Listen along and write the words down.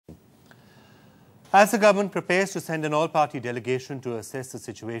As the government prepares to send an all-party delegation to assess the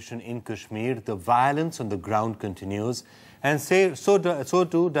situation in Kashmir, the violence on the ground continues, and so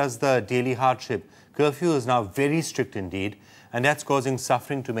too does the daily hardship. Curfew is now very strict indeed, and that's causing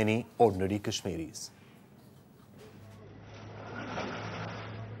suffering to many ordinary Kashmiris.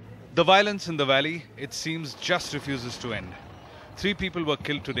 The violence in the valley, it seems, just refuses to end. 3 people were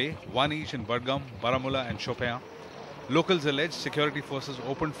killed today, 1 each in Budgam, Baramulla and Shopian. Locals allege security forces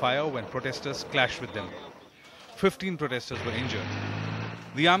opened fire when protesters clashed with them. 15 protesters were injured.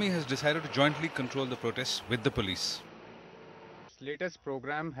 The army has decided to jointly control the protests with the police. This latest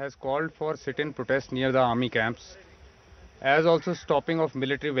program has called for sit-in protests near the army camps, as also stopping of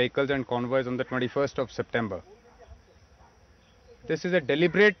military vehicles and convoys on the 21st of September. This is a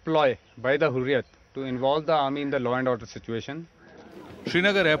deliberate ploy by the Hurriyat to involve the army in the law and order situation.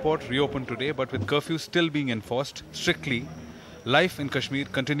 Srinagar airport reopened today, but with curfew still being enforced strictly, life in Kashmir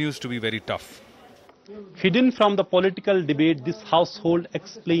continues to be very tough. Hidden from the political debate, this household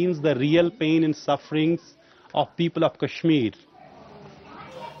explains the real pain and sufferings of people of Kashmir.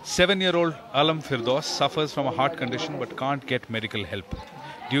 7-year-old Alam Firdaus suffers from a heart condition but can't get medical help.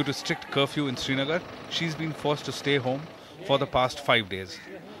 Due to strict curfew in Srinagar, she's been forced to stay home for the past 5 days.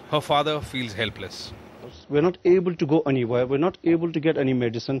 Her father feels helpless. We're not able to go anywhere. We're not able to get any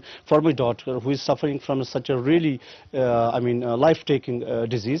medicine for my daughter, who is suffering from such a really, life-taking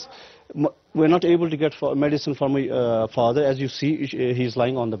disease. We're not able to get medicine for my father. As you see, he's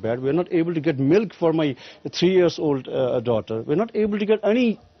lying on the bed. We're not able to get milk for my 3-year-old daughter. We're not able to get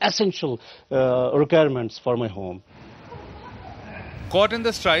any essential requirements for my home. Caught in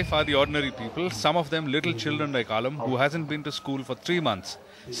the strife are the ordinary people, some of them little children like Alam, who hasn't been to school for 3 months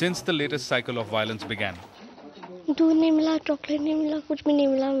since the latest cycle of violence began. दूध नहीं मिला, chocolate नहीं मिला, कुछ भी नहीं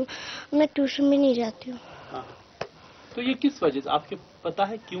मिला, मैं ट्यूशन में नहीं जाती हूँ। तो ये किस वजह से आपके पता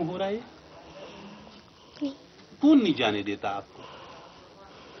है क्यों हो रहा है? नहीं। कौन नहीं जाने देता आपको?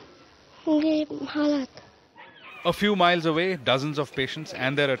 ये हालात। A few miles away, dozens of patients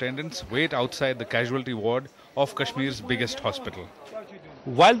and their attendants wait outside the casualty ward of Kashmir's biggest hospital.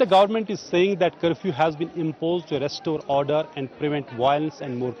 While the government is saying that curfew has been imposed to restore order and prevent violence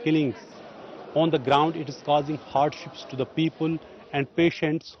and more killings, on the ground it is causing hardships to the people and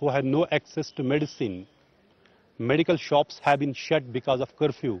patients who have no access to medicine. Medical shops have been shut because of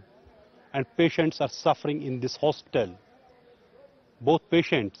curfew, and patients are suffering in this hospital. Both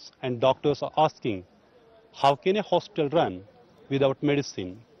patients and doctors are asking, how can a hospital run without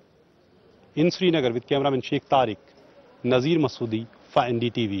medicine? In Srinagar with cameraman Sheikh Tariq, Nazir Masoodi for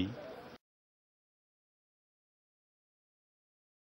NDTV.